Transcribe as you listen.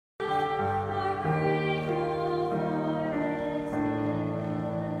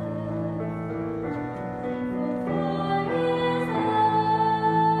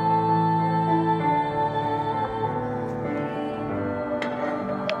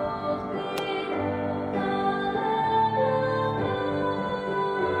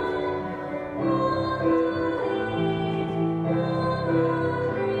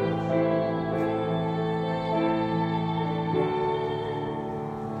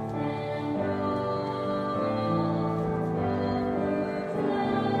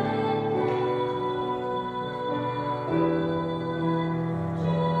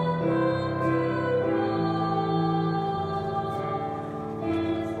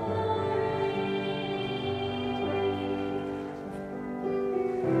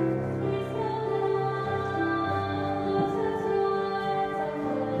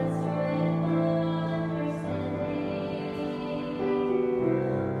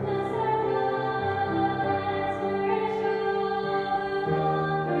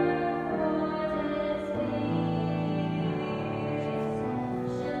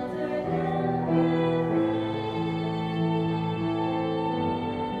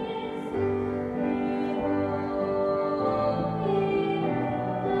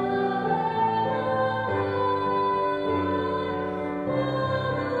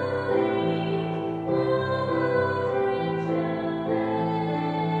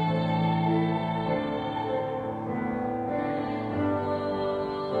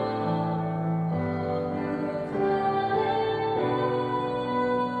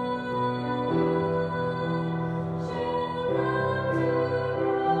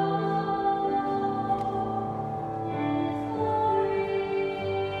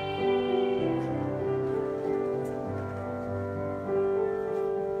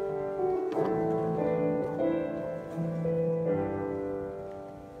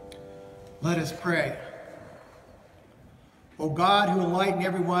Let us pray. O God, who enlighten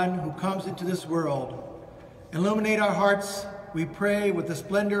everyone who comes into this world, illuminate our hearts, we pray, with the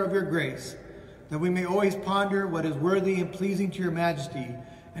splendor of your grace, that we may always ponder what is worthy and pleasing to your majesty,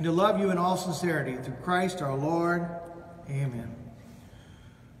 and to love you in all sincerity, through Christ our Lord. Amen.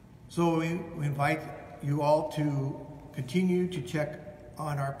 So we invite you all to continue to check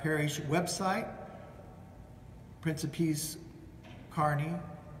on our parish website,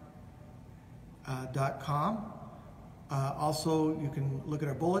 princeofpeacecarney.com. Also, you can look at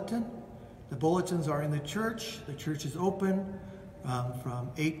our bulletin. The bulletins are in the church. The church is open from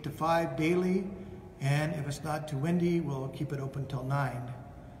 8 to 5 daily, and if it's not too windy, we'll keep it open till 9.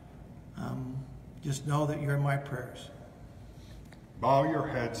 Just know that you're in my prayers. Bow your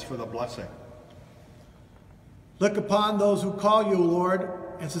heads for the blessing. Look upon those who call you, Lord,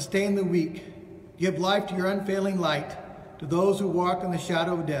 and sustain the weak. Give life to your unfailing light to those who walk in the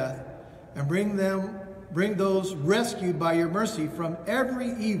shadow of death, and bring those rescued by your mercy from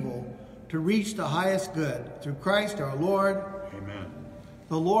every evil to reach the highest good. Through Christ our Lord. Amen.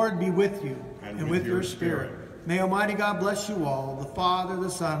 The Lord be with you And with your spirit. May Almighty God bless you all, the Father, the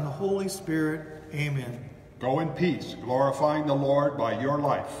Son, and the Holy Spirit. Amen. Go in peace, glorifying the Lord by your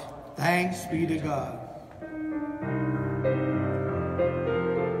life. Thanks be to God.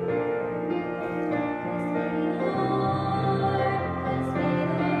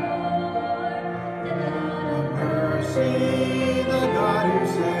 The God who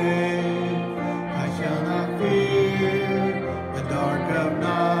saves.